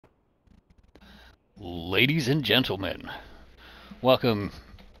Ladies and gentlemen, welcome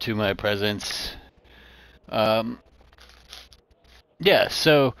to my presence. Um, yeah,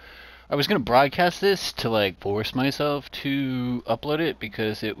 so I was gonna broadcast this to like force myself to upload it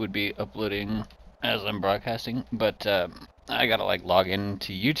because it would be uploading as I'm broadcasting, but I gotta like log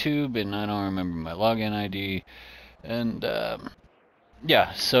into YouTube and I don't remember my login ID, and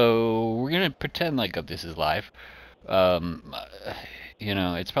yeah, so we're gonna pretend like this is live. Um,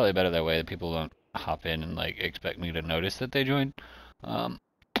 it's probably better that way that people don't hop in and like expect me to notice that they joined. Um,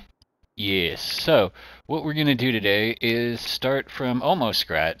 Yes, so what we're going to do today is start from almost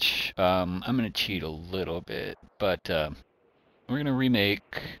scratch. I'm going to cheat a little bit, but we're going to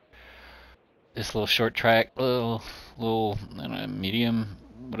remake this little short track, little, I don't know, medium,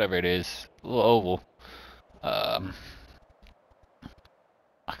 whatever it is, little oval. Um,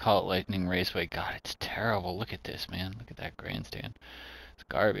 I call it Lightning Raceway. God, it's terrible. Look at this, man. Look at that grandstand. It's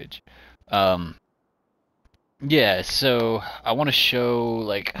garbage. Um, yeah, so I want to show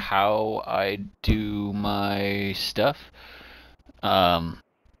like how I do my stuff. Um,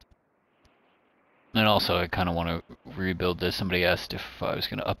 And also, I kind of want to rebuild this. Somebody asked if I was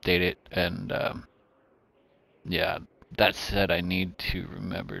going to update it, and yeah, that said, I need to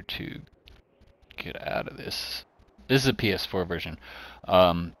remember to get out of this. This is a PS4 version.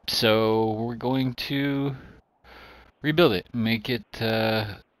 So we're going to rebuild it, make it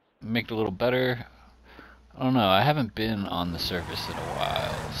a little better. I don't know. I haven't been on the surface in a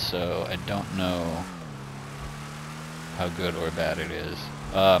while, so I don't know how good or bad it is.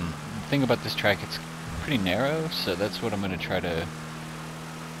 The thing about this track, it's pretty narrow, so that's what I'm going to try to.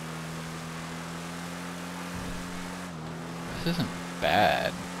 This isn't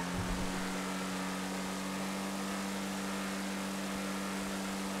bad.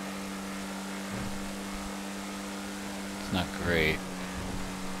 It's not great.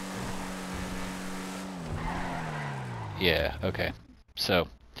 Yeah, okay. So,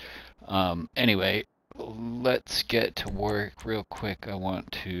 anyway, let's get to work real quick. I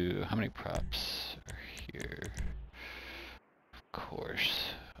want to. How many props are here? Of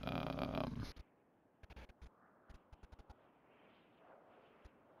course. Um,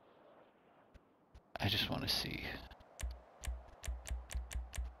 I just want to see.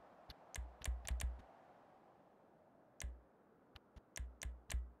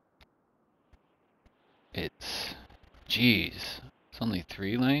 It's. Geez. It's only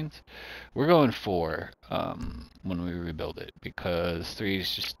 3 lanes? We're going 4 when we rebuild it because 3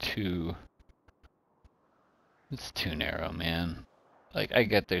 is just too. It's too narrow, man. Like, I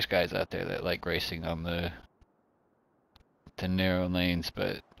get there's guys out there that like racing on the narrow lanes,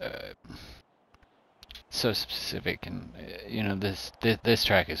 but so specific, and this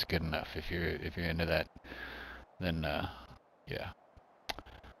track is good enough if you're into that. Then yeah.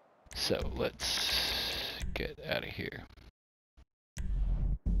 So let's get out of here.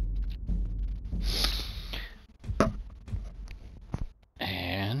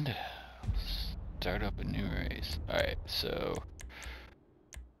 And start up a new race. Alright, so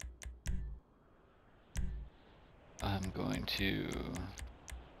I'm going to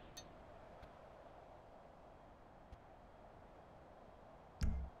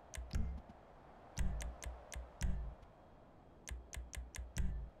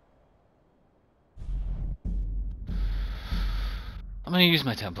I'm gonna use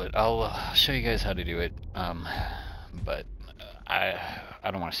my template. I'll show you guys how to do it. But I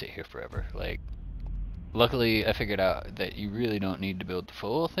don't want to sit here forever. Like, luckily I figured out that you really don't need to build the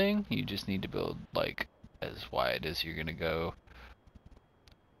full thing. You just need to build like as wide as you're gonna go.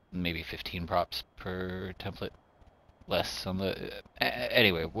 Maybe 15 props per template. Less on the.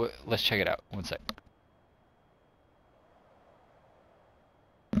 Anyway, let's check it out. One sec.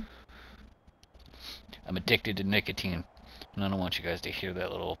 I'm addicted to nicotine, and I don't want you guys to hear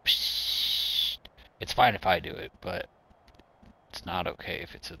that little. Psh. It's fine if I do it, but it's not okay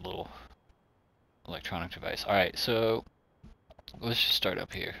if it's a little electronic device. All right, so let's just start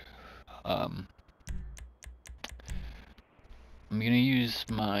up here. I'm gonna use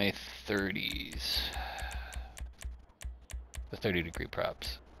my 30s, the 30-degree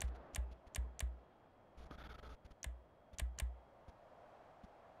props.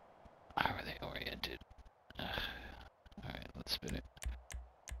 How are they oriented? Alright, let's spin it.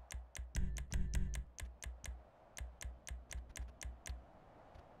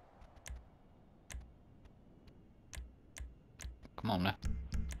 Come on now.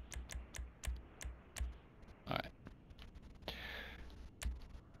 Alright.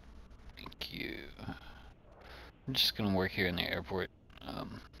 Thank you. I'm just gonna work here in the airport.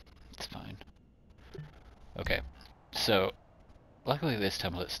 It's fine. Okay. So, luckily this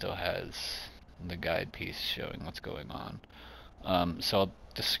template still has the guide piece showing what's going on. So I'll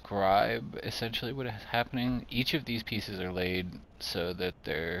describe essentially what is happening. Each of these pieces are laid so that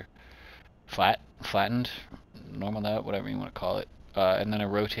they're flattened, normal out, whatever you want to call it. And then I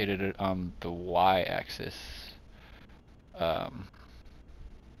rotated it on the y-axis by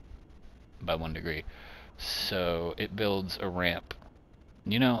 1 degree. So it builds a ramp.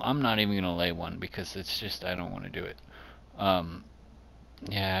 You know, I'm not even going to lay one because it's just, I don't want to do it.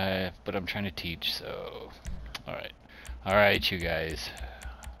 Yeah, but I'm trying to teach, so... Alright. Alright, you guys.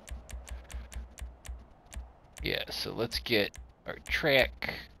 Yeah, so let's get our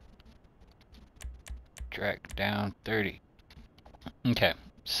track down 30. Okay,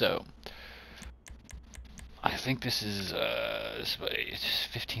 so I think this is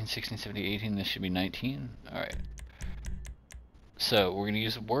 15, 16, 17, 18. This should be 19. Alright. So we're going to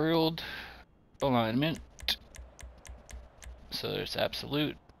use world alignment. So there's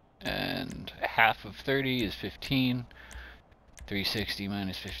absolute, and half of 30 is 15. 360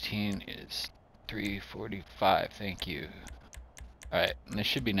 minus 15 is 345. Thank you. Alright, and this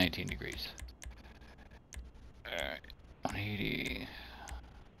should be 19 degrees. Alright, 180,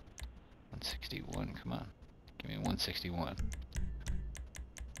 161, come on. Give me 161.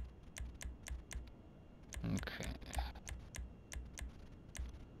 Okay.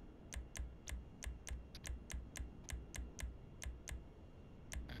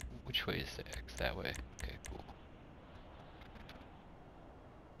 Which way is the X? That way. Okay, cool.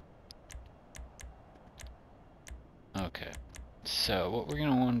 Okay, so what we're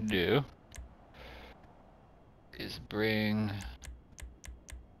gonna want to do is bring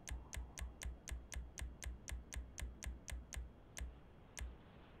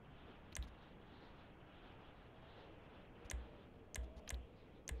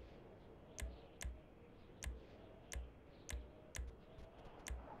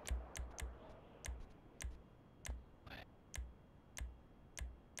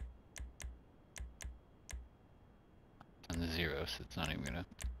on the 0, so it's not even gonna,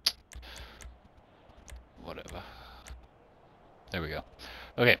 whatever. There we go.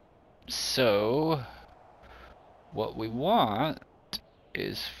 Okay, so what we want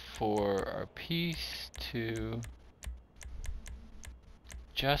is for our piece to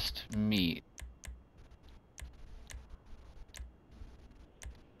just meet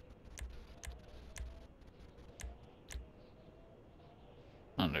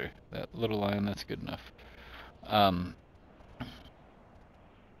under that little line. That's good enough.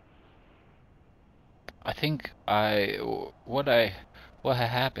 I think what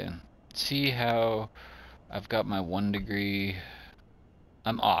happened, see how I've got my 1 degree,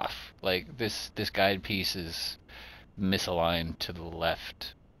 I'm off. Like this guide piece is misaligned to the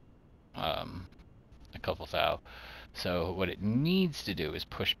left a couple thou. So what it needs to do is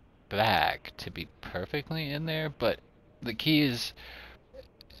push back to be perfectly in there, but the key is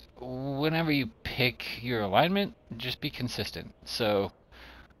whenever you pick your alignment, just be consistent. So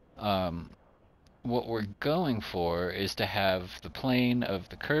what we're going for is to have the plane of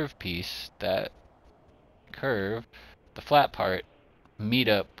the curve piece, that curve, the flat part, meet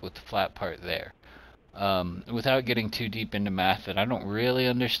up with the flat part there. Without getting too deep into math that I don't really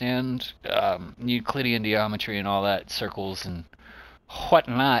understand, Euclidean geometry and all that, circles and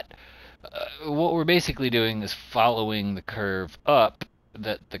whatnot, what we're basically doing is following the curve up,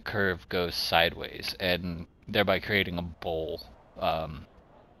 that the curve goes sideways, and thereby creating a bowl,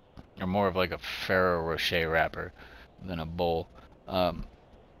 or more of like a Ferrero Rocher wrapper than a bowl.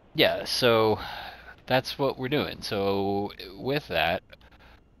 Yeah, so that's what we're doing. So with that,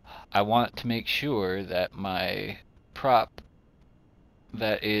 I want to make sure that my prop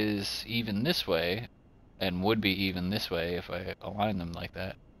that is even this way, and would be even this way if I align them like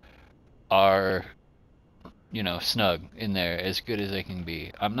that, are, you know, snug in there, as good as they can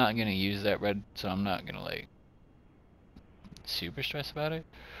be. I'm not going to use that red, so I'm not going to, like, super stress about it.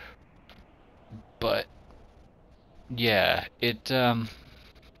 But, yeah, it,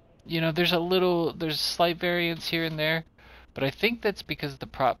 you know, there's slight variance here and there, but I think that's because the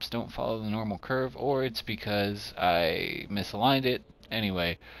props don't follow the normal curve, or it's because I misaligned it.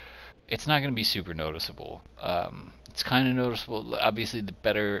 Anyway, it's not going to be super noticeable. It's kind of noticeable. Obviously, the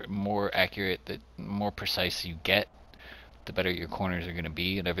better, more accurate, the more precise you get, the better your corners are going to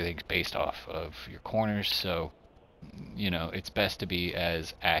be, and everything's based off of your corners. So, you know, it's best to be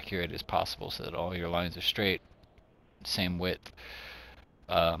as accurate as possible so that all your lines are straight, same width.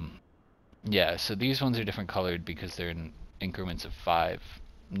 Yeah, so these ones are different colored because they're in increments of 5.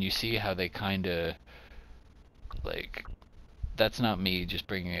 And you see how they kind of, like, that's not me just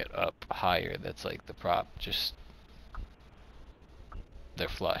bringing it up higher. That's like the prop just they're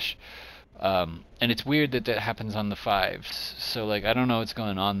flush. And it's weird that that happens on the 5s. So like I don't know what's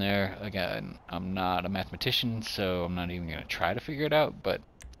going on there. Again, I'm not a mathematician, so I'm not even gonna try to figure it out. But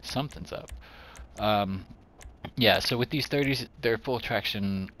something's up. Yeah. So with these 30s, they're full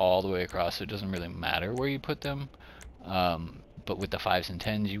traction all the way across, so it doesn't really matter where you put them. But with the 5s and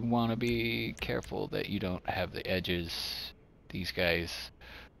 10s, you want to be careful that you don't have the edges, these guys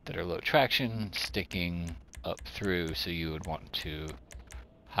that are low traction, sticking up through, so you would want to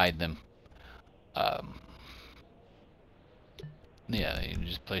hide them. Yeah, you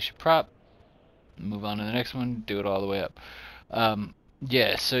just place your prop, move on to the next one, do it all the way up.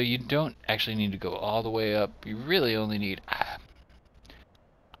 Yeah, so you don't actually need to go all the way up. You really only need...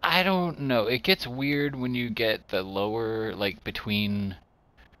 I don't know. It gets weird when you get the lower, like between...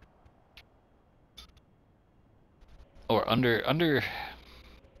 or under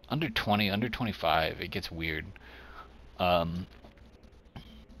 20, under 25. It gets weird.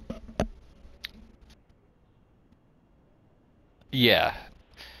 Yeah.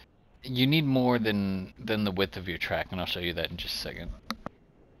 You need more than the width of your track, and I'll show you that in just a second.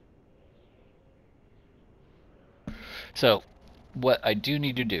 So, what I do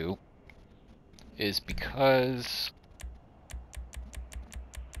need to do is because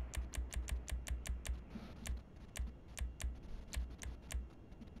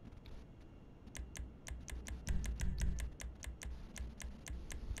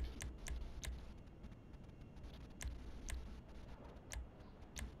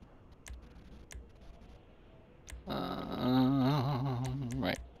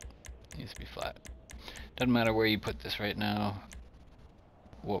right, needs to be flat. Doesn't matter where you put this right now.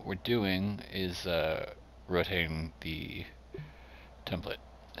 What we're doing is rotating the template.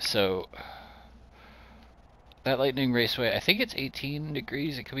 So that Lightning Raceway, I think it's 18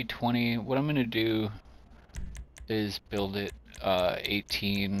 degrees. It could be 20. What I'm going to do is build it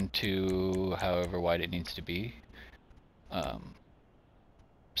 18 to however wide it needs to be.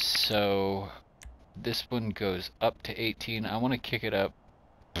 So this one goes up to 18. I want to kick it up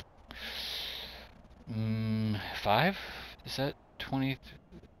 5? Is that 20?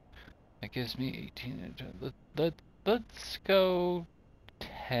 That gives me 18. Let's go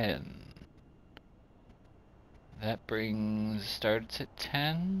 10. That starts at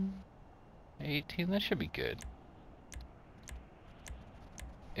 10, 18. That should be good.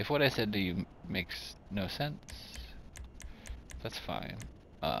 If what I said to you makes no sense, that's fine.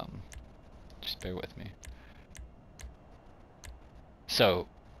 Just bear with me. So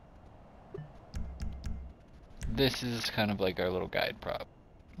this is kind of like our little guide prop.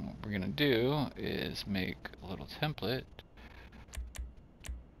 What we're gonna do is make a little template.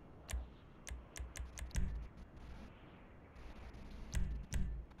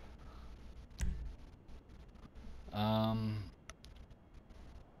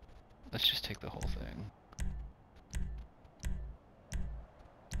 Let's just take the whole thing.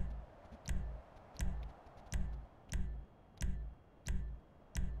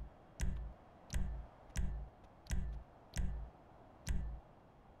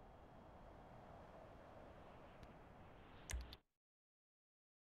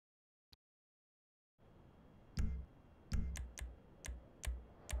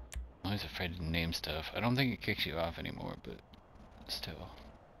 I'm always afraid to name stuff. I don't think it kicks you off anymore, but still.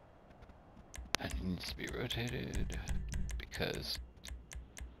 And it needs to be rotated because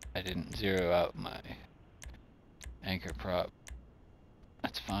I didn't zero out my anchor prop.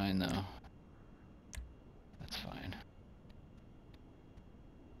 That's fine though. That's fine.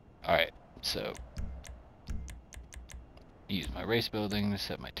 Alright, so use my race building to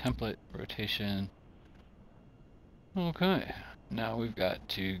set my template rotation. Okay, now we've got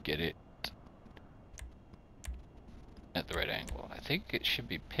to get it at the right angle. I think it should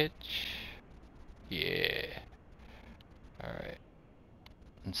be pitch. Yeah. Alright.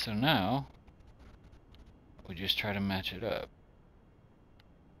 And so now we just try to match it up.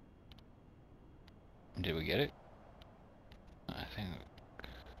 Did we get it? I think...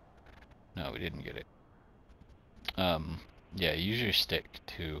 No, we didn't get it. Yeah, use your stick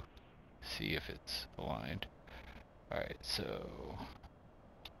to see if it's aligned. Alright, so...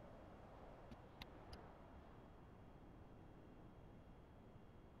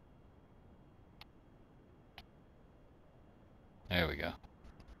 There we go.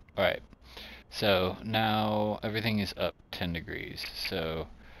 Alright, so now everything is up 10 degrees. So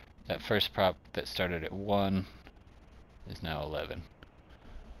that first prop that started at 1 is now 11.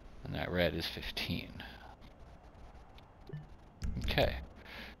 And that red is 15. Okay,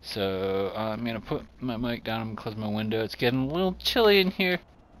 so I'm gonna put my mic down and close my window. It's getting a little chilly in here.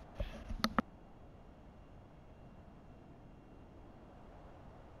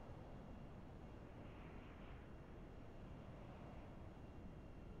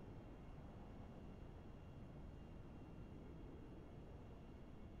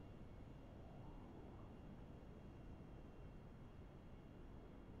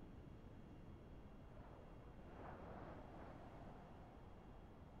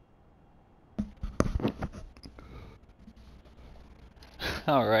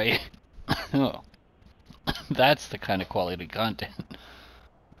 Alright. Oh, that's the kind of quality content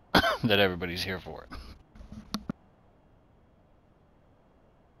that everybody's here for.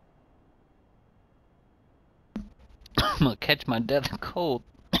 I'm gonna catch my death cold.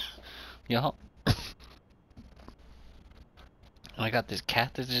 Y'all. I got this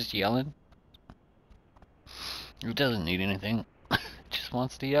cat that's just yelling. It doesn't need anything. It just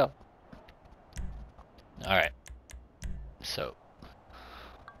wants to yell. Alright. So.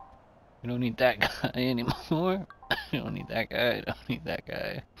 We don't need that guy anymore. We don't need that guy. Don't need that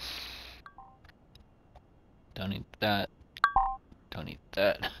guy. Don't need that. Don't need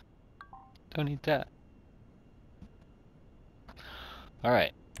that. Don't need that.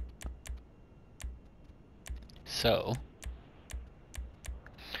 Alright. So.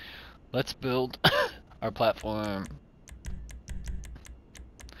 Let's build our platform.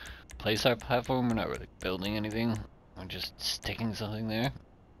 Place our platform. We're not really building anything. We're just sticking something there.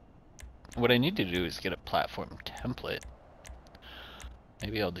 What I need to do is get a platform template.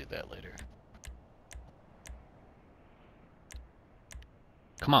 Maybe I'll do that later.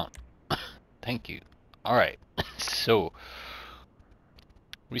 Come on. Thank you. Alright. So,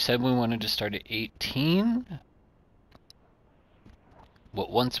 we said we wanted to start at 18.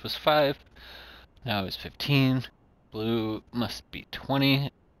 What once was 5, now is 15. Blue must be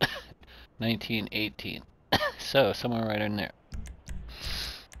 20. 19, 18. So, somewhere right in there.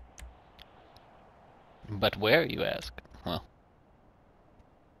 But where, you ask? Well,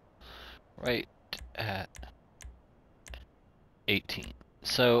 right at 18.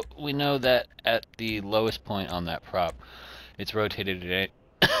 So we know that at the lowest point on that prop, it's rotated at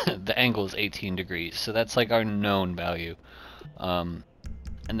the angle is 18 degrees. So that's like our known value. And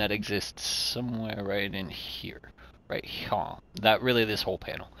that exists somewhere right in here. Right here. That really, this whole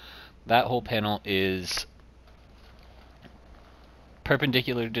panel. That whole panel is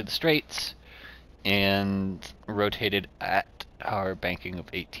perpendicular to the straights and rotated at our banking of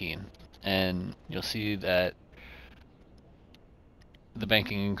 18. And you'll see that the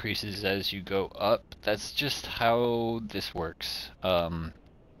banking increases as you go up. That's just how this works.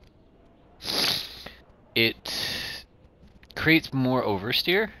 It creates more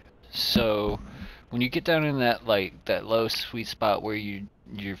oversteer. So when you get down in that that low sweet spot where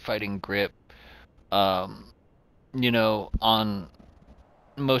you're fighting grip, you know, on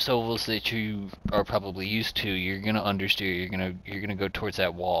most ovals that you are probably used to, you're gonna understeer. You're gonna go towards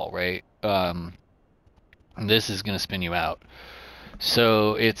that wall, right? This is gonna spin you out.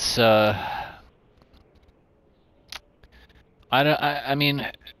 So it's I mean,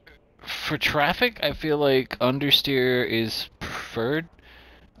 for traffic, I feel like understeer is preferred,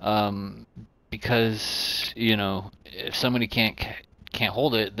 because you know, if somebody can't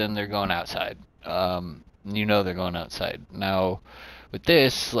hold it, then they're going outside. You know they're going outside. Now, with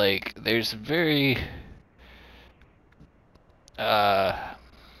this, like, there's very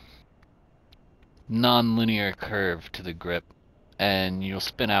non-linear curve to the grip, and you'll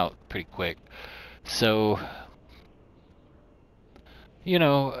spin out pretty quick. So, you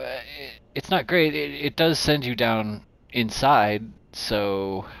know, it's not great. It does send you down inside,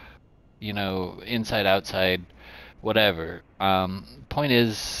 so, you know, inside, outside, whatever. Point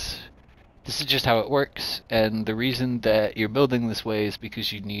is, this is just how it works, and the reason that you're building this way is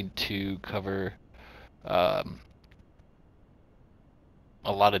because you need to cover a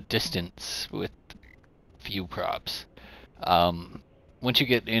lot of distance with few props. Once you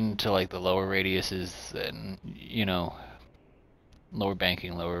get into like the lower radiuses, and you know, lower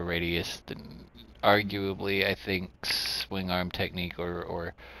banking, lower radius, then arguably I think swing arm technique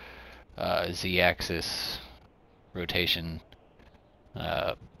or Z-axis rotation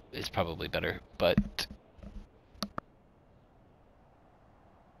is probably better, but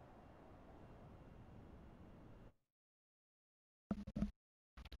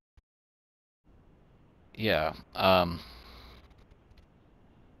yeah.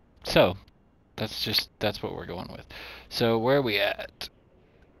 So that's what we're going with. So where are we at?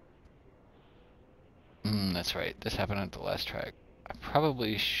 That's right. This happened at the last track. I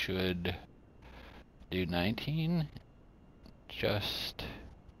probably should do 19 just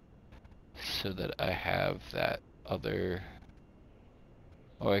so that I have that other.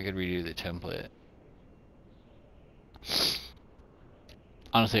 Or I could redo the template.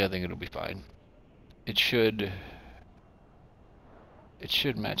 Honestly, I think it'll be fine. It should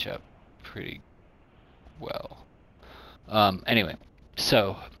match up pretty well. Anyway,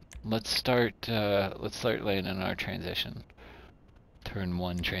 so let's start laying in our transition. Turn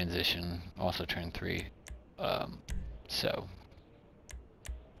 1 transition, also turn 3. So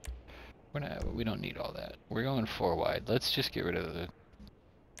we don't need all that. We're going 4 wide. Let's just get rid of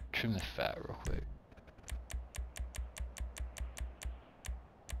trim the fat real quick.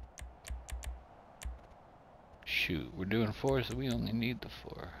 Shoot, we're doing 4, so we only need the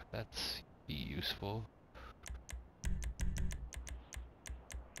 4. That's useful.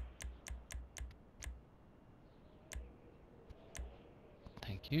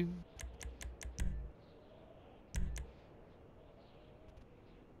 Thank you.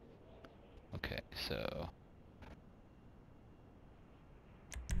 Okay, so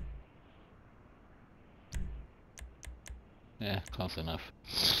yeah, close enough.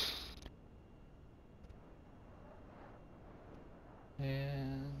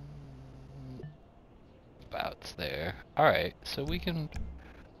 And abouts there. Alright, so we can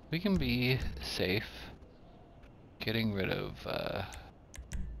be safe getting rid of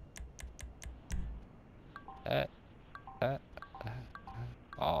that,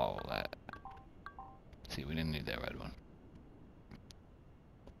 all that. See, we didn't need that red one.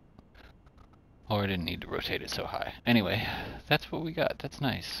 Or I didn't need to rotate it so high. Anyway, that's what we got. That's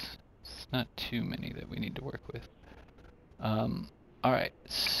nice. It's not too many that we need to work with. Alright,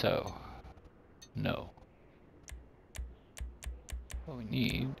 so no. What we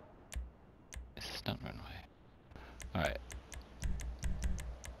need is a stunt runway. Alright.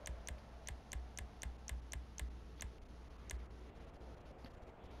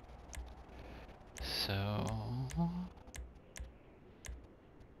 So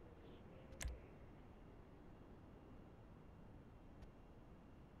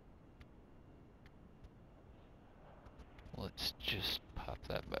let's just pop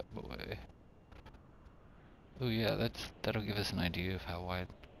that bad boy. Oh yeah, that'll give us an idea of how wide.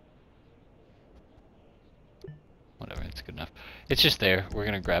 Whatever, it's good enough. It's just there. We're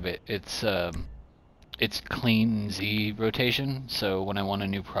gonna grab it. It's clean Z rotation, so when I want a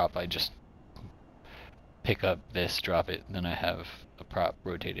new prop, I just pick up this, drop it, and then I have a prop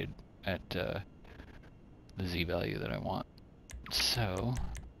rotated at the Z value that I want. So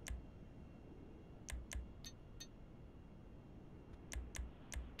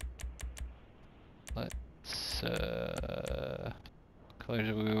let's colors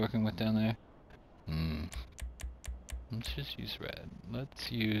are we working with down there? Let's just use red.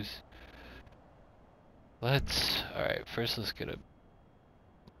 Alright, first let's get a...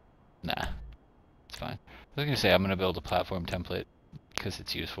 Nah, it's fine. I was gonna say I'm gonna build a platform template because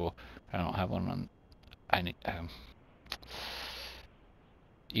it's useful. I don't have one on... I need...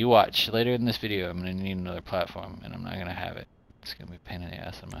 You watch, later in this video I'm gonna need another platform and I'm not gonna have it. It's gonna be a pain in the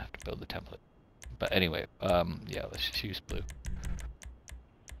ass. I'm gonna have to build the template. But anyway, yeah, let's just use blue.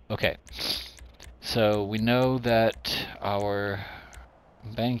 Okay, so we know that our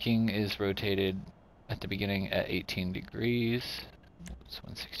banking is rotated at the beginning at 18 degrees. It's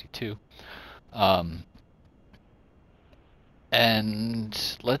 162.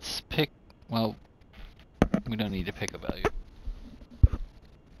 And let's pick, well, we don't need to pick a value.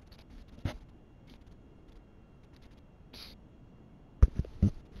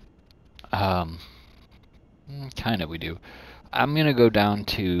 Kinda we do. I'm gonna go down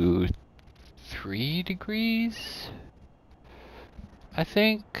to 3 degrees, I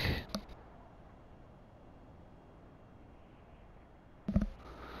think.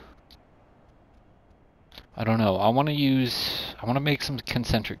 I don't know. I want to make some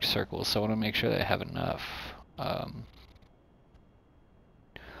concentric circles, so I want to make sure that I have enough. I'm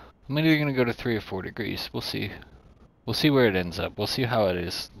either going to go to 3 or 4 degrees. We'll see. We'll see where it ends up. We'll see how it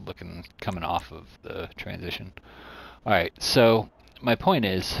is looking coming off of the transition. Alright, so my point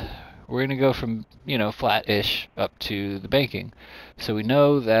is, we're going to go from, you know, flat-ish up to the banking. So we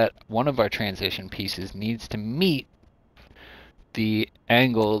know that one of our transition pieces needs to meet the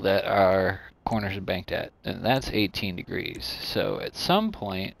angle that our corners are banked at, and that's 18 degrees. So at some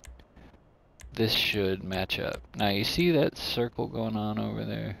point, this should match up. Now you see that circle going on over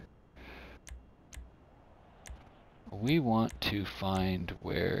there? We want to find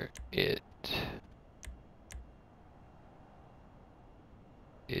where it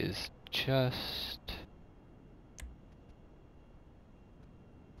is just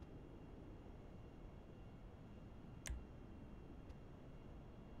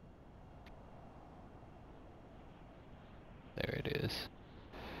there it is.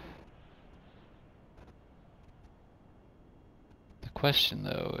 The question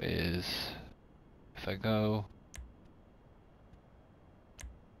though is, if I go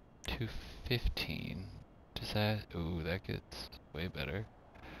 215, does that, ooh, that gets way better.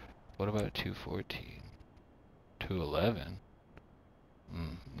 What about 214? 211?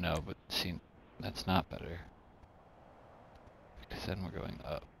 No, but see, that's not better. Because then we're going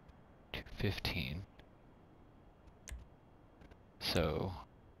up. 215. So,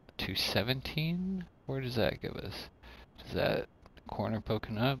 217? Where does that give us? Is that corner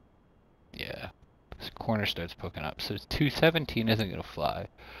poking up? Yeah, this corner starts poking up. So 217 isn't gonna fly.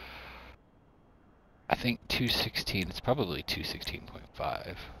 I think 216, it's probably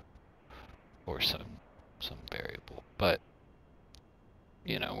 216.5 or some variable, but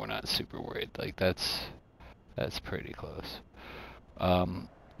you know, we're not super worried. Like that's pretty close.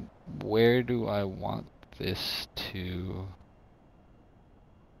 Where do I want this to?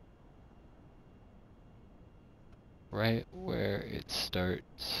 Right where it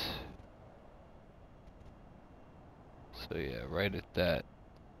starts. So yeah, right at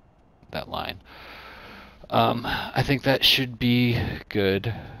that line. I think that should be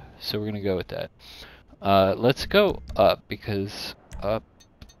good. So we're gonna go with that. Let's go up because up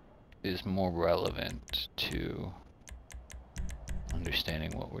is more relevant to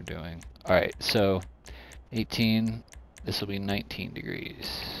understanding what we're doing. Alright, so 18, this will be 19 degrees.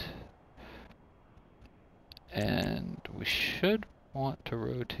 And we should want to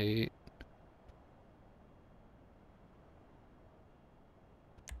rotate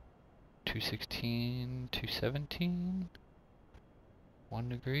 216, 217, 1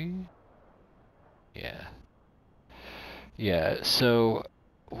 degree. Yeah. Yeah, so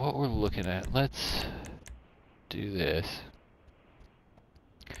what we're looking at, let's do this.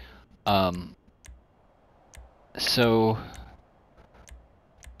 So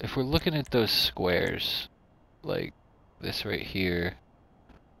if we're looking at those squares, like this right here,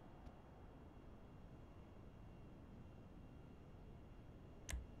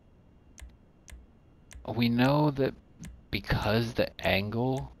 we know that because the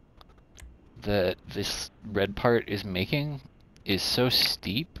angle that this red part is making is so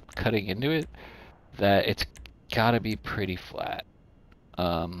steep cutting into it that it's gotta be pretty flat.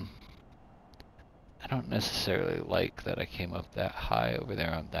 I don't necessarily like that I came up that high over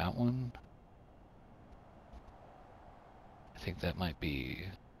there on that one. I think that might be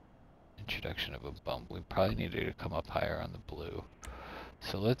introduction of a bump. We probably needed to come up higher on the blue.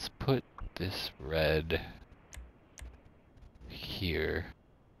 So let's put this red here.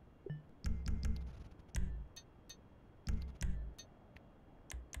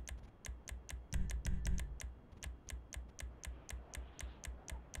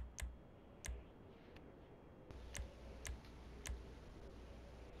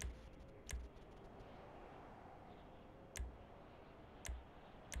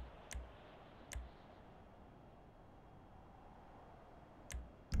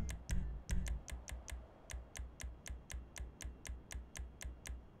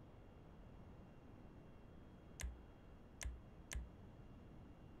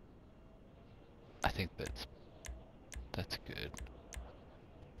 I think that's good.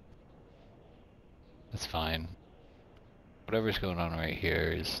 That's fine. Whatever's going on right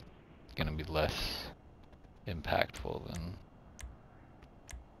here is gonna be less impactful than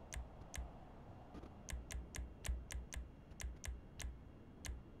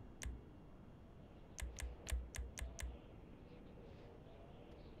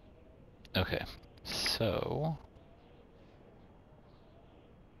okay. So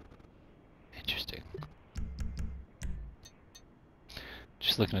interesting.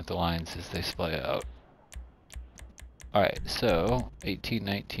 Just looking at the lines as they splay out. Alright, so 18,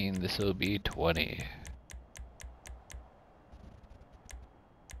 19, this will be 20.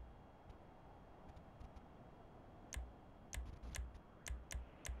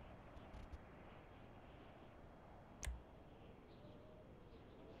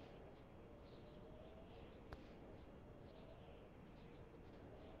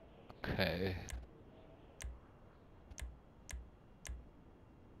 Okay.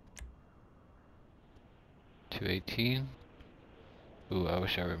 $218. Ooh, I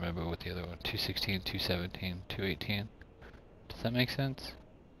wish I remember what the other one. 216, 217, 218. Does that make sense?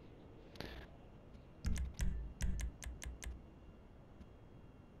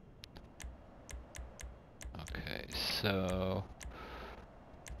 Okay, so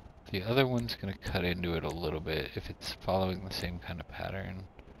the other one's gonna cut into it a little bit if it's following the same kind of pattern.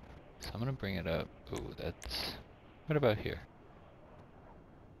 So I'm gonna bring it up. Ooh, that's... What about here?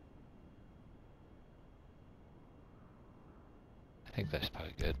 I think that's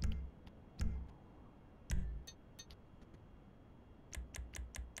probably good.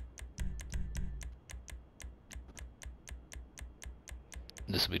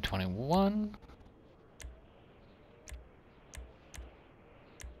 This will be 21.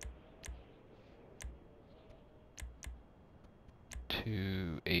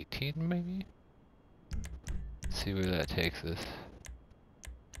 To 18 maybe? Let's see where that takes us.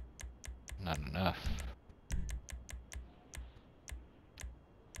 Not enough.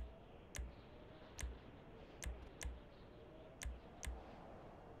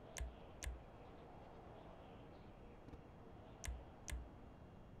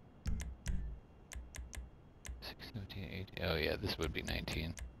 yeah, this would be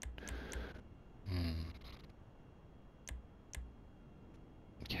 19.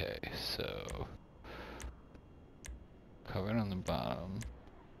 Okay, so covered on the bottom.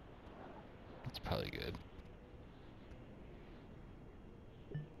 That's probably good.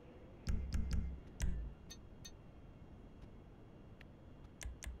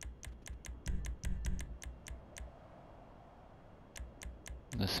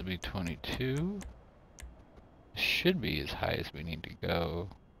 This will be 22. Should be as high as we need to go.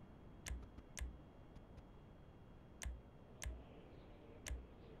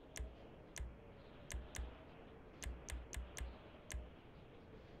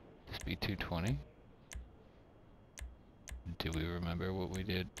 This be 220. Do we remember what we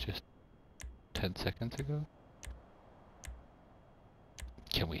did just 10 seconds ago?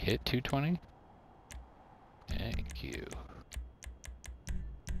 Can we hit 220? Thank you.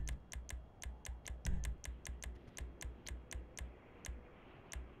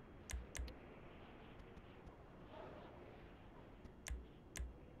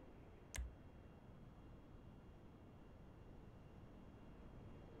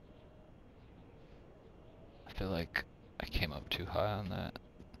 I feel like I came up too high on that.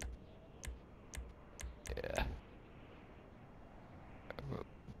 Yeah.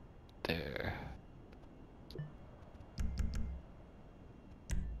 There.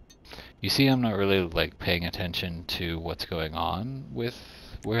 You see, I'm not really like paying attention to what's going on with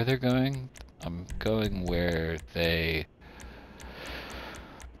where they're going. I'm going where they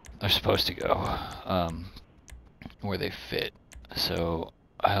are supposed to go, where they fit. So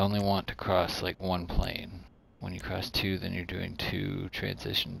I only want to cross like one plane. When you cross two, then you're doing two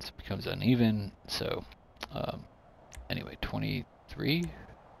transitions. It becomes uneven. So anyway, 23,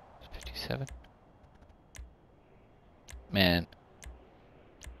 57. Man,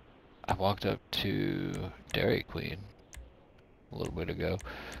 I walked up to Dairy Queen a little bit ago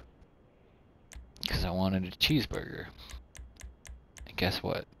because I wanted a cheeseburger. And guess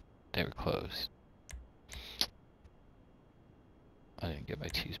what? They were closed. I didn't get my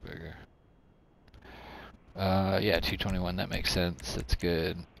cheeseburger. Yeah, 221, that makes sense. That's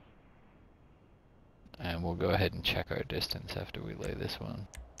good. And we'll go ahead and check our distance after we lay this one.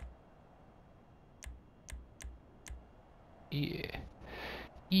 Yeah.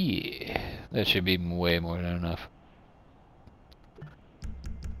 Yeah. That should be way more than enough.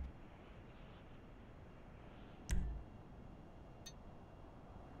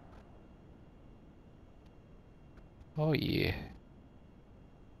 Oh yeah.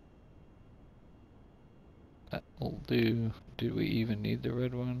 That will do. Did we even need the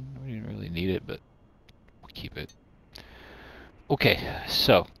red one? We didn't really need it, but we'll keep it. Okay,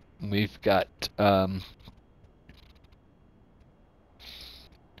 so we've got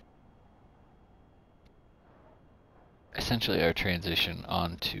essentially our transition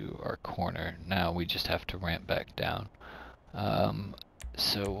onto our corner. Now we just have to ramp back down.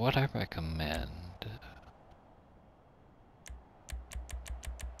 So what I recommend,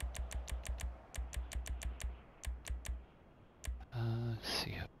 let's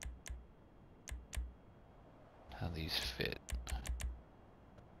see how these fit.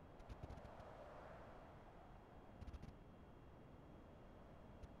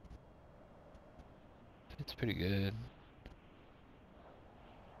 Fits pretty good.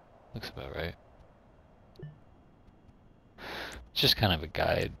 Looks about right. Just kind of a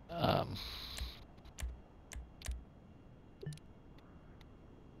guide.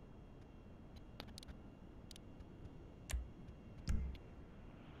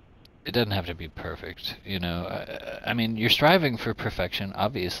 It doesn't have to be perfect, you know. I mean, you're striving for perfection,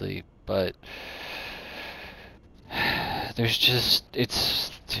 obviously, but there's just,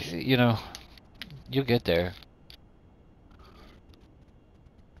 it's, you know, you'll get there.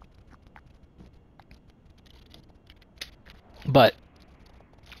 But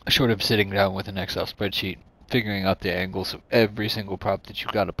short of sitting down with an Excel spreadsheet, figuring out the angles of every single prop that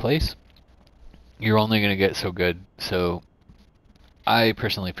you've got to place, you're only going to get so good. So I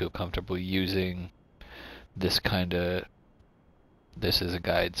personally feel comfortable using this as a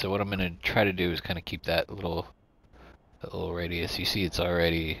guide. So what I'm going to try to do is kind of keep that little radius. You see it's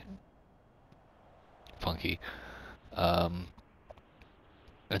already funky. And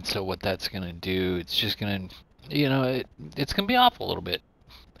so what that's going to do, it's just going to, you know, it's going to be off a little bit.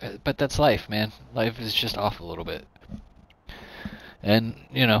 But that's life, man. Life is just off a little bit. And,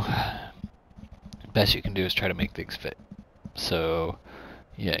 you know, best you can do is try to make things fit. So,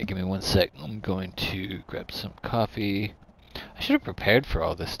 yeah, give me 1 sec. I'm going to grab some coffee. I should have prepared for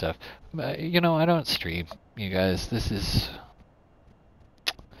all this stuff. You know, I don't stream, you guys. This is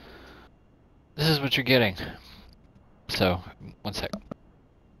what you're getting. So, one sec.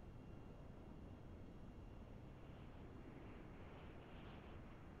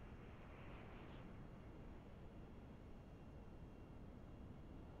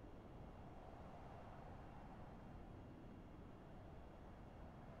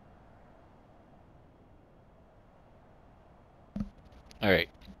 Alright.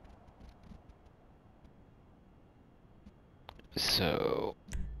 So,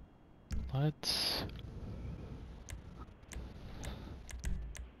 let's...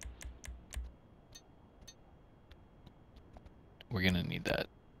 We're gonna need that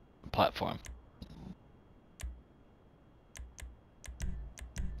platform.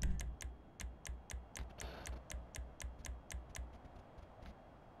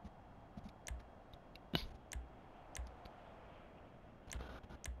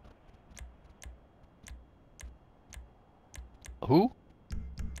 Who?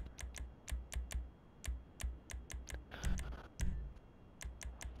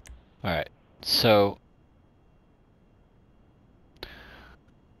 Alright, so...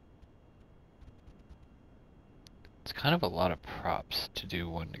 It's kind of a lot of props to do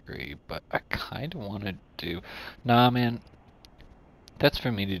 1 degree, but I kind of want to do... Nah, man. That's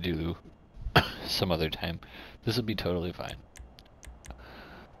for me to do some other time. This will be totally fine.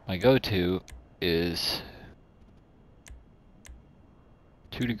 My go-to is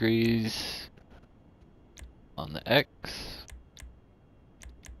 2 degrees on the X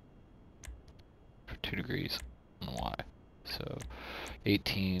for 2 degrees on the Y. So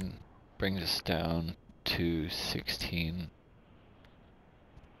 18 brings us down to 16.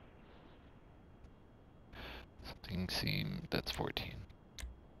 Something seems, that's 14.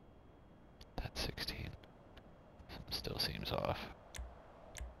 That's 16. Something still seems off.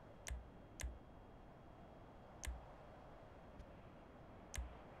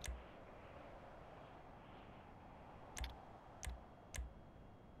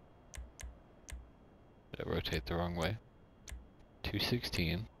 Did I rotate the wrong way?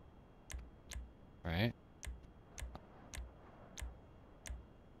 216. Right?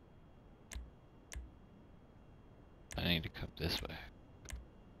 I need to come this way.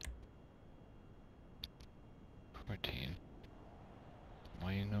 14.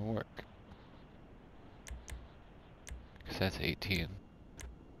 Why you no work? Because that's 18.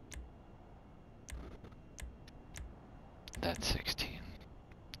 That's 16.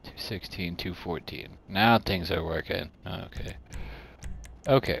 216, 214. Now things are working. Okay.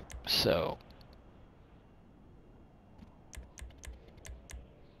 Okay, so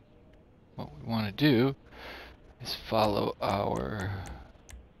what we want to do is follow our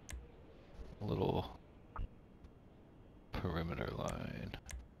little perimeter line.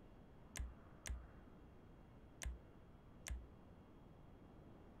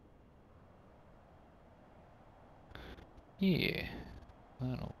 Yeah,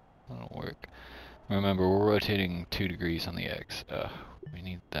 that'll work. Remember, we're rotating 2 degrees on the X. We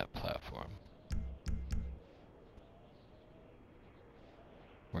need that platform.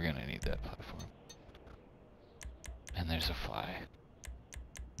 We're gonna need that platform. And there's a fly.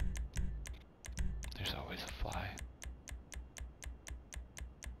 There's always a fly.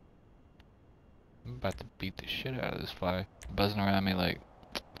 I'm about to beat the shit out of this fly. Buzzing around me like...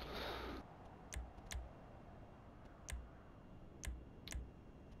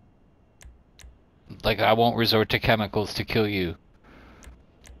 Like I won't resort to chemicals to kill you.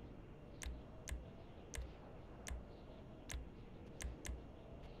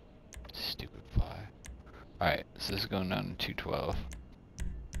 Stupid fly. Alright, so this is going down to 212.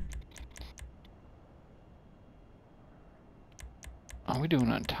 How are we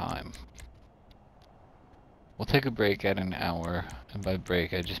doing on time? We'll take a break at an hour, and by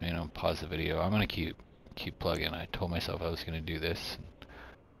break I just mean I'll pause the video. I'm gonna keep plugging. I told myself I was gonna do this, and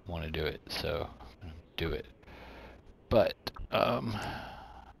want to do it, so I'm gonna do it. But how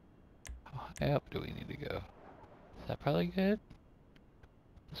high up do we need to go? Is that probably good?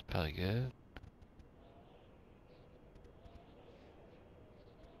 That's probably good.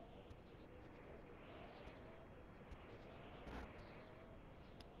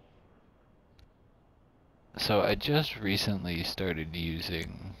 So I just recently started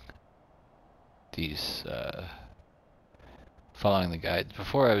using these following the guides.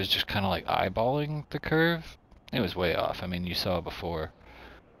 Before I was just kind of like eyeballing the curve. It was way off. I mean, you saw before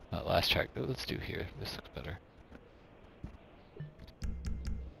last track. Let's do here. This looks better.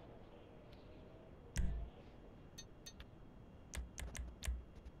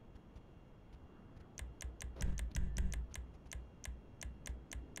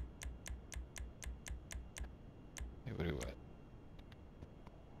 Hey, what are we at?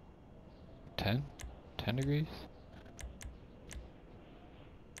 10? 10 degrees?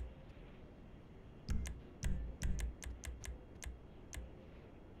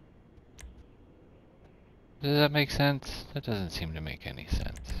 Does that make sense? That doesn't seem to make any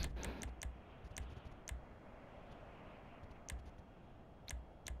sense.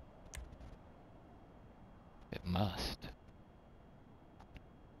 It must.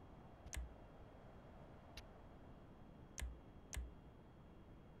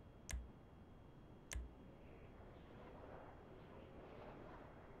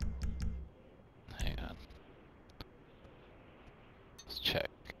 Hang on. Let's check.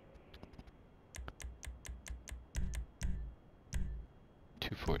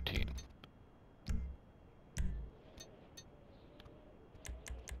 214.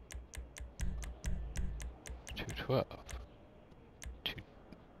 212.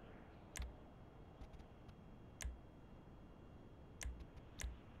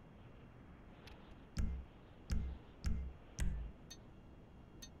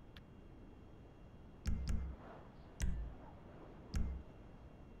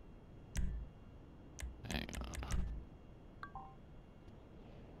 Hang on.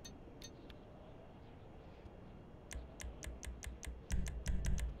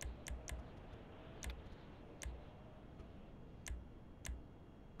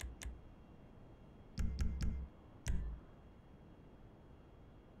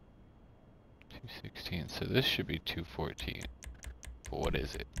 So this should be 214. But what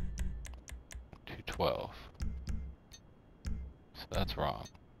is it? 212. So that's wrong.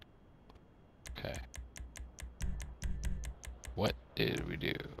 Okay. What did we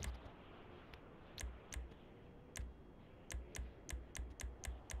do?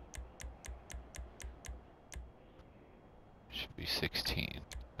 Should be 16.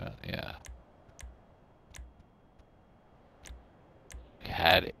 Yeah. We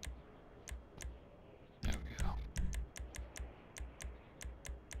had it. There we go.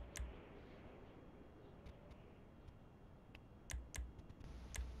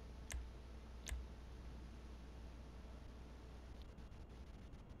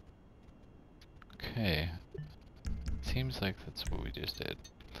 Okay. Seems like that's what we just did.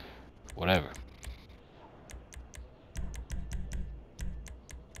 Whatever.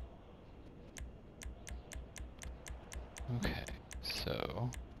 Okay, so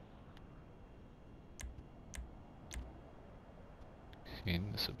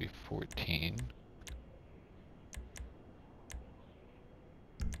this will be 14.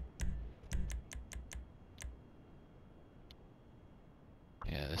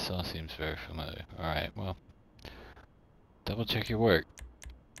 Yeah, this all seems very familiar. Alright, well, double check your work.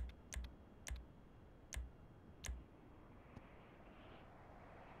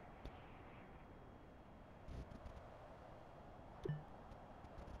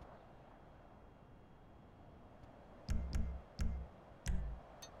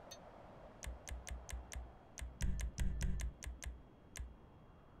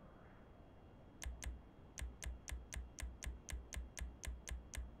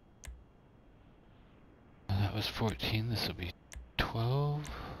 That was 14, this will be 12.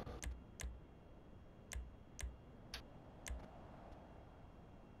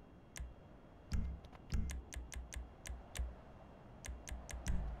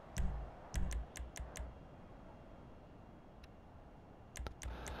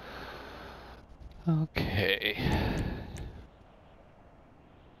 Okay.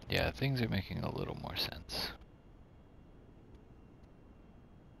 Yeah, things are making a little more sense.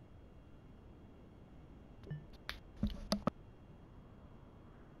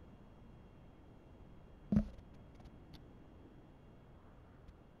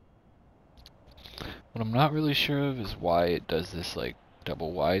 What I'm not really sure of is why it does this like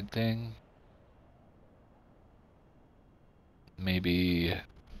double wide thing. Maybe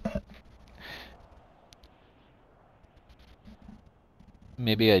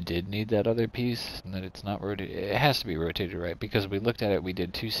I did need that other piece and that it's not rotated. It has to be rotated right because we looked at it, we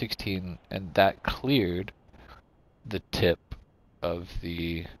did 216 and that cleared the tip of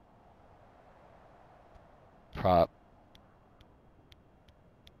the prop.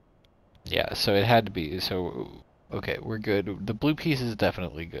 Yeah, so it had to be. So, okay, we're good. The blue piece is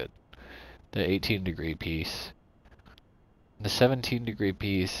definitely good. The 18-degree piece. The 17-degree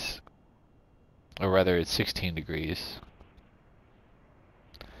piece, or rather it's 16 degrees.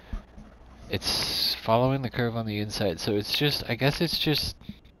 It's following the curve on the inside, so it's just, I guess it's just,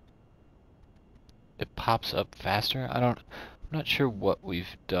 it pops up faster. I'm not sure what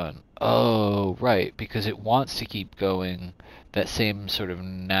we've done. Oh, right, because it wants to keep going that same sort of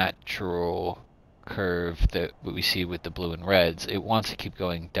natural curve that we see with the blue and reds. It wants to keep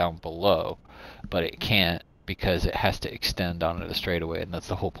going down below, but it can't because it has to extend onto the straightaway, and that's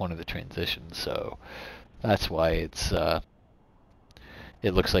the whole point of the transition. So that's why it's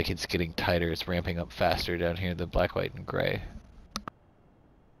it looks like it's getting tighter. It's ramping up faster down here, the black, white, and gray.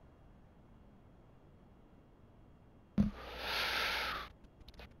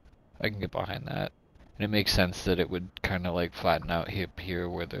 I can get behind that. And it makes sense that it would kind of like flatten out here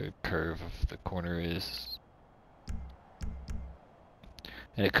where the curve of the corner is.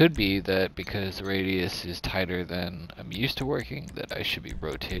 And it could be that because the radius is tighter than I'm used to working, that I should be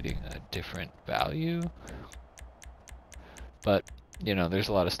rotating a different value. But, you know, there's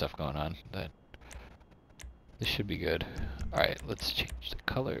a lot of stuff going on that this should be good. Alright, let's change the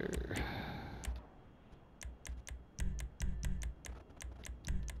color.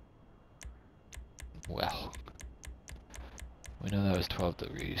 Well, we know that was 12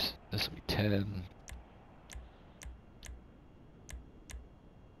 degrees. This will be 10.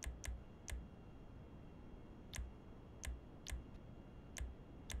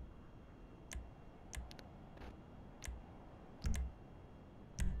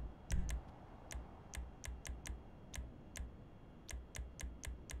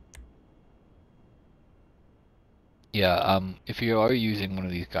 Yeah, if you are using one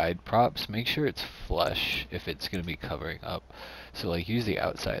of these guide props, make sure it's flush if it's going to be covering up. So like use the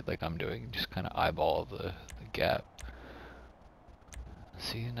outside like I'm doing, just kind of eyeball the gap.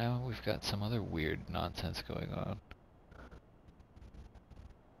 See, now we've got some other weird nonsense going on.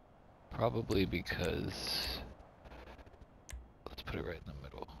 Probably because, let's put it right in the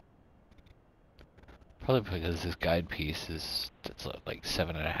middle. Probably because this guide piece is, it's like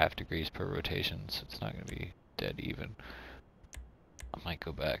 7.5 degrees per rotation, so it's not going to be dead even. I might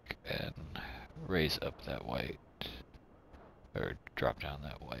go back and raise up that white, or drop down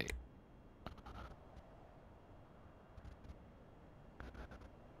that white.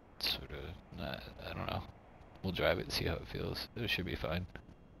 Sort of, I don't know. We'll drive it and see how it feels. It should be fine.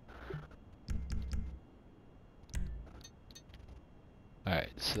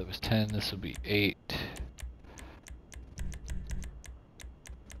 Alright, so that was 10, this will be 8.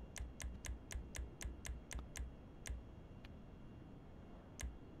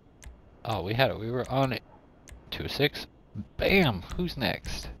 Oh, we had it. We were on it. 206. Bam! Who's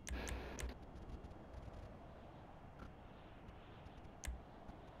next?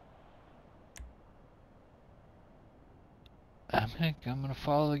 I'm gonna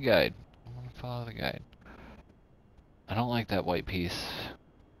follow the guide. I'm gonna follow the guide. I don't like that white piece,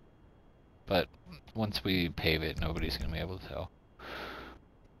 but once we pave it, nobody's gonna be able to tell.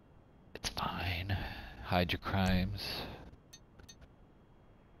 It's fine. Hide your crimes.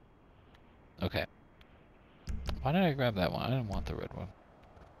 Okay. Why did I grab that one? I didn't want the red one.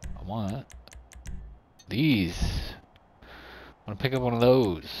 I want these. I want to pick up one of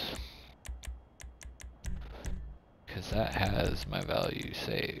those. Because that has my value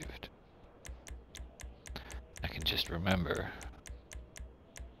saved. I can just remember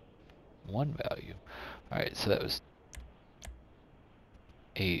one value. Alright, so that was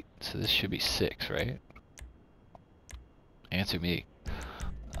 8. So this should be 6, right? Answer me.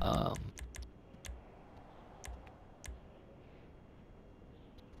 Alright.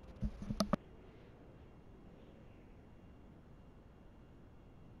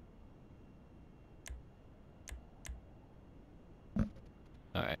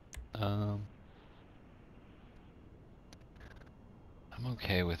 I'm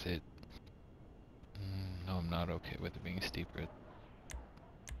okay with it. No, I'm not okay with it being steeper.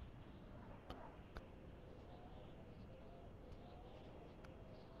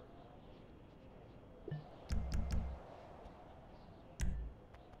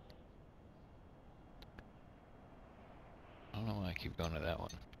 I don't know why I keep going to that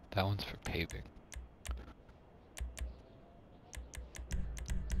one. That one's for paving.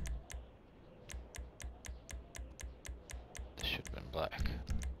 This should have been black.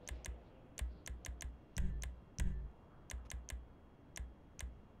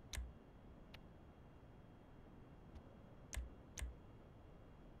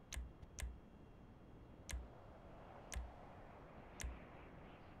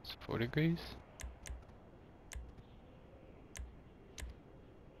 It's 4 degrees?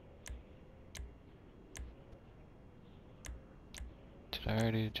 Did I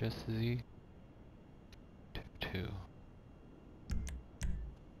already adjust the Z? 2.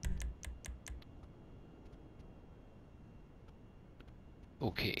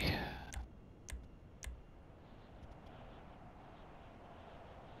 Okay.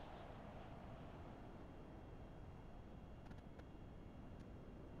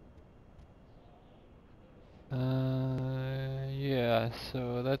 Yeah,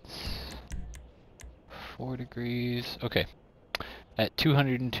 so that's 4 degrees. Okay. At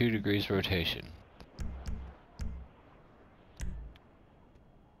 202 degrees rotation.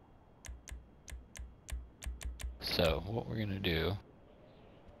 So what we're gonna do,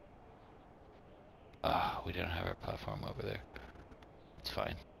 we don't have our platform over there. It's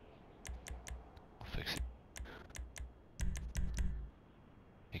fine. I'll fix it.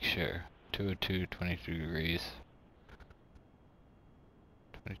 Make sure. 202, 22 degrees.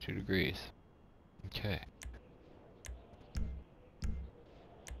 22 degrees. Okay.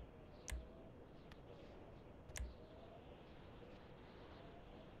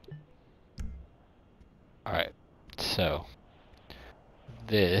 Alright, so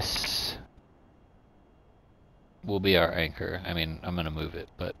this will be our anchor. I mean, I'm gonna move it,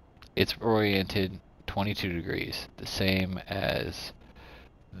 but it's oriented 22 degrees, the same as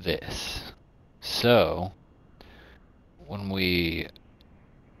this. So when we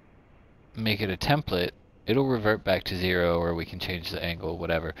make it a template, it'll revert back to 0, or we can change the angle,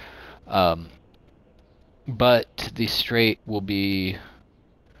 whatever. But the straight will be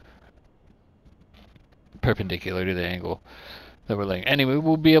perpendicular to the angle that we're laying. Anyway,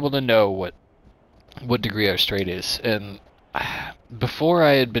 we'll be able to know what degree our straight is. And before,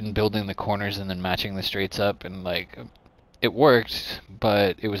 I had been building the corners and then matching the straights up, and like it worked,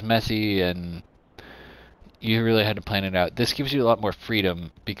 but it was messy and you really had to plan it out. This gives you a lot more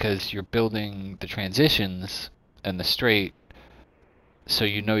freedom because you're building the transitions and the straight, so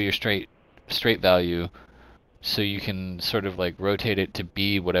you know your straight value, so you can sort of like rotate it to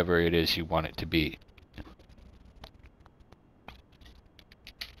be whatever it is you want it to be.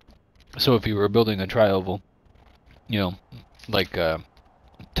 So if you were building a tri-oval, you know, like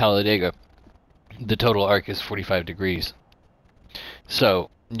Talladega, the total arc is 45 degrees. So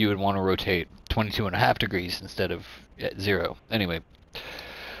you would want to rotate 22.5 degrees instead of at 0. Anyway,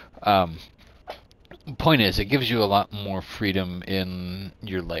 point is, it gives you a lot more freedom in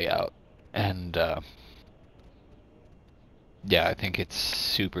your layout, and yeah, I think it's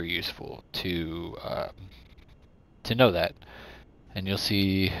super useful to know that, and you'll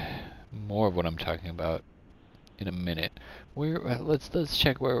see more of what I'm talking about in a minute. Let's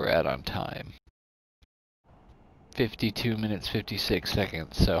check where we're at on time. 52 minutes 56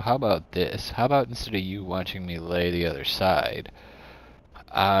 seconds. So how about this? How about instead of you watching me lay the other side,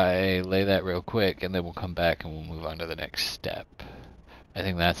 I lay that real quick, and then we'll come back and we'll move on to the next step. I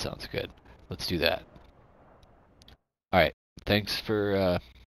think that sounds good. Let's do that. Alright, thanks for,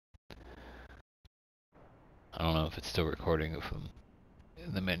 I don't know if it's still recording from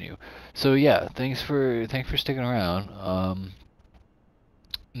in the menu. So yeah, thanks for sticking around.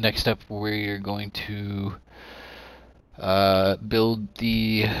 Next up, we're going to build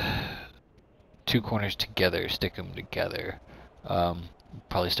the two corners together, stick them together.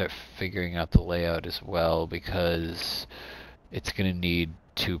 Probably start figuring out the layout as well, because it's going to need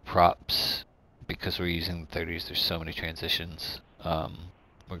two props because we're using the 30s. There's so many transitions.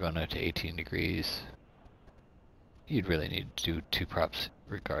 We're going out to 18 degrees. You'd really need to do two props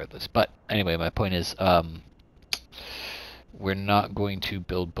regardless. But anyway, my point is, we're not going to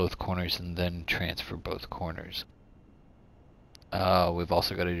build both corners and then transfer both corners. We've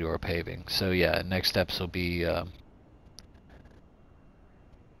also got to do our paving. So yeah, next steps will be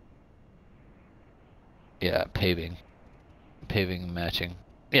yeah, paving and matching.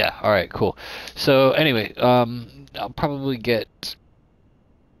 Yeah, alright, cool. So anyway, I'll probably get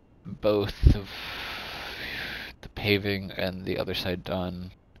both of the paving and the other side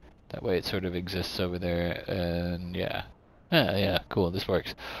done. That way it sort of exists over there, and yeah. Yeah, cool, this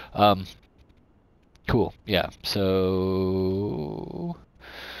works. Cool, yeah, so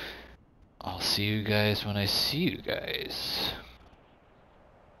I'll see you guys when I see you guys.